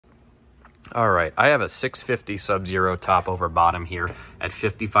All right, I have a 650 Sub-Zero top over bottom here at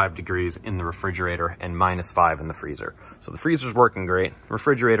 55 degrees in the refrigerator and -5 in the freezer. So the freezer's working great,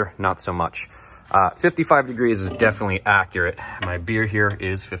 refrigerator, not so much. 55 degrees is definitely accurate. My beer here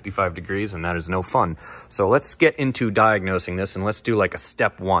is 55 degrees and that is no fun. So let's get into diagnosing this and let's do like a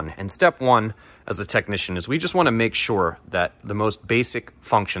step one. And step one as a technician is we just want to make sure that the most basic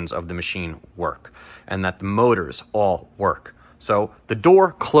functions of the machine work and that the motors all work. So the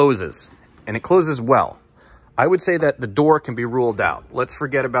door closes and it closes well. I would say that the door can be ruled out. Let's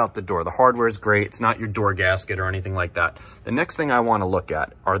forget about the door. The hardware is great. It's not your door gasket or anything like that. The next thing I want to look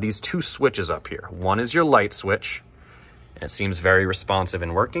at are these two switches up here. One is your light switch, and it seems very responsive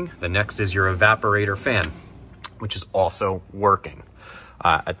and working. The next is your evaporator fan, which is also working.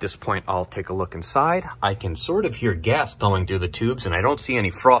 At this point, I'll take a look inside. I can sort of hear gas going through the tubes, and I don't see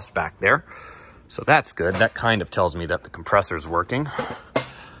any frost back there. So that's good. That kind of tells me that the compressor is working.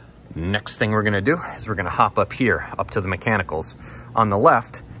 Next thing we're gonna do is we're gonna hop up here, up to the mechanicals. On the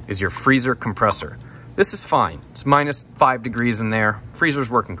left is your freezer compressor. This is fine. It's -5 degrees in there. Freezer's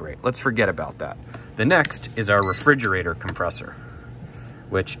working great. Let's forget about that. The next is our refrigerator compressor,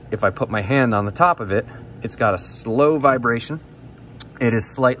 which if I put my hand on the top of it, it's got a slow vibration. It is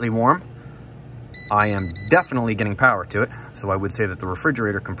slightly warm. I am definitely getting power to it. So I would say that the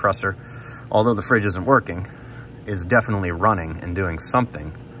refrigerator compressor, although the fridge isn't working, is definitely running and doing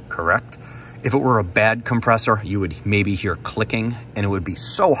something correct. If it were a bad compressor, you would maybe hear clicking and it would be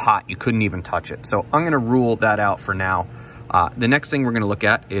so hot you couldn't even touch it. So I'm gonna rule that out for now. The next thing we're gonna look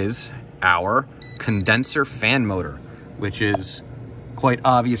at is our condenser fan motor, which is quite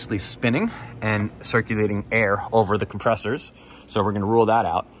obviously spinning and circulating air over the compressors. So we're gonna rule that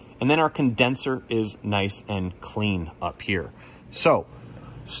out. And then our condenser is nice and clean up here. So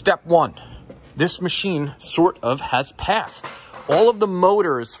step one, this machine sort of has passed. All of the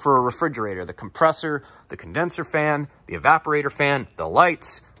motors for a refrigerator, the compressor, the condenser fan, the evaporator fan, the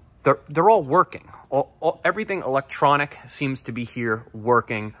lights, they're all working. Everything electronic seems to be here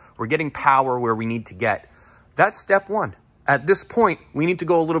working. We're getting power where we need to get. That's step one. At this point, we need to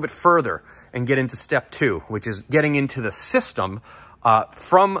go a little bit further and get into step two, which is getting into the system.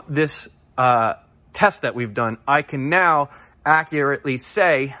 From this test that we've done, I can now accurately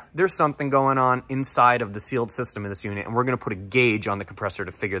say there's something going on inside of the sealed system in this unit, and we're going to put a gauge on the compressor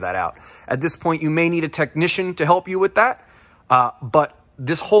to figure that out. At this point, you may need a technician to help you with that, but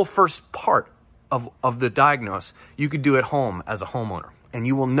this whole first part of the diagnose, you could do at home as a homeowner, and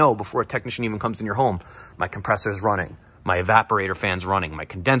you will know before a technician even comes in your home, my compressor is running, my evaporator fan's running, my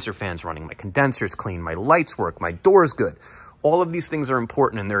condenser fan's running, my condenser's clean, my lights work, my door's good. All of these things are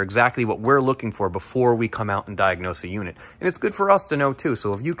important, and they're exactly what we're looking for before we come out and diagnose a unit. And it's good for us to know too.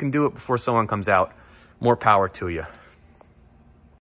 So if you can do it before someone comes out, more power to you.